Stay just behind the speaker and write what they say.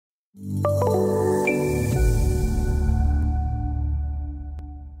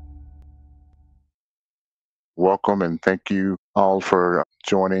Welcome and thank you all for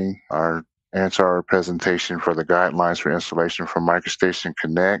joining our presentation for the guidelines for installation from MicroStation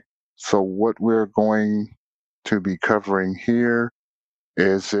Connect. So what we're going to be covering here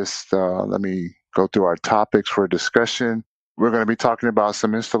is just, let me go through our topics for discussion. We're going to be talking about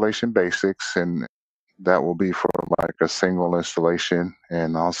some installation basics, and that will be for like a single installation.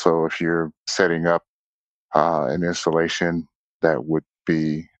 And also if you're setting up an installation that would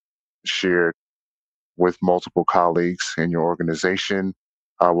be shared with multiple colleagues in your organization.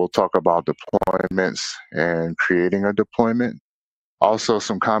 We'll talk about deployments and creating a deployment. Also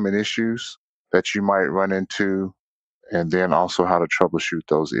some common issues that you might run into, and then also how to troubleshoot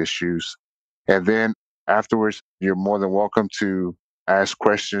those issues. And then afterwards, you're more than welcome to ask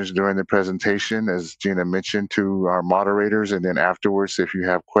questions during the presentation, as Gina mentioned, to our moderators. And then afterwards, if you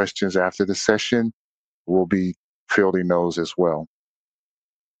have questions after the session, we'll be fielding those as well.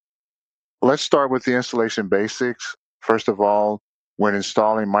 Let's start with the installation basics. First of all, when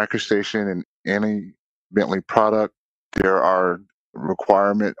installing MicroStation in any Bentley product, there are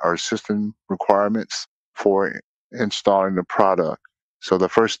system requirements for installing the product. So the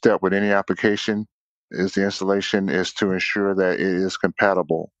first step with any application is the installation is to ensure that it is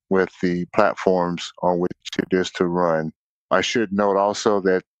compatible with the platforms on which it is to run. I should note also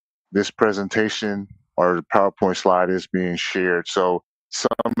that this presentation or the PowerPoint slide is being shared. So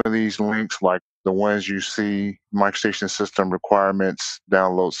some of these links, like the ones you see, MicroStation system requirements,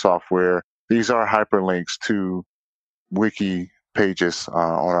 download software, these are hyperlinks to wiki pages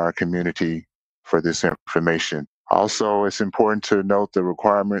on our community for this information. Also, it's important to note the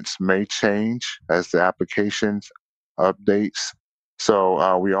requirements may change as the applications updates.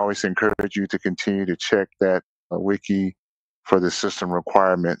 So we always encourage you to continue to check that wiki for the system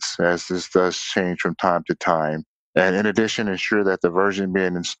requirements, as this does change from time to time. And in addition, ensure that the version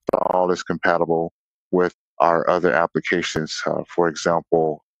being installed is compatible with our other applications, for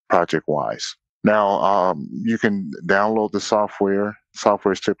example, ProjectWise. Now, you can download the software.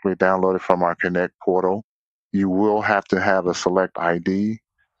 Software is typically downloaded from our Connect portal. You will have to have a select ID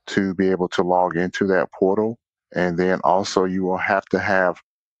to be able to log into that portal. And then also you will have to have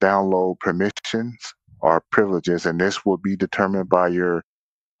download permissions or privileges, and this will be determined by your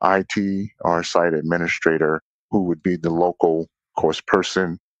IT or site administrator, who would be the local course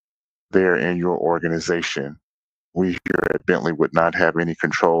person there in your organization. We here at Bentley would not have any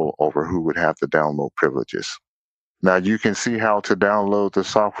control over who would have the download privileges. Now you can see how to download the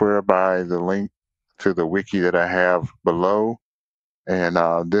software by the link to the wiki that I have below. And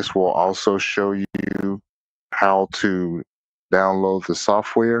this will also show you how to download the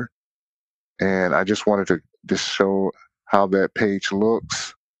software. And I just wanted to just show how that page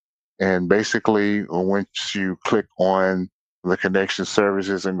looks. And basically, once you click on the connection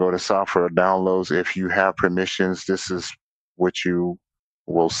services and go to software downloads, if you have permissions, this is what you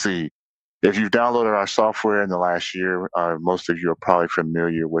will see. If you've downloaded our software in the last year, most of you are probably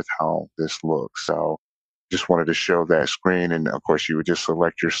familiar with how this looks. So just wanted to show that screen. And of course, you would just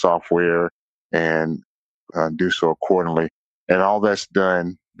select your software and do so accordingly. And all that's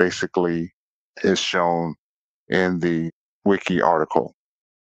done basically is shown in the wiki article.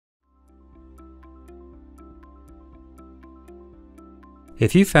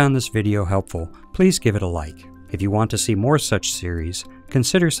 If you found this video helpful, please give it a like. If you want to see more such series,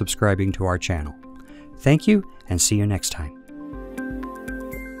 consider subscribing to our channel. Thank you, and see you next time.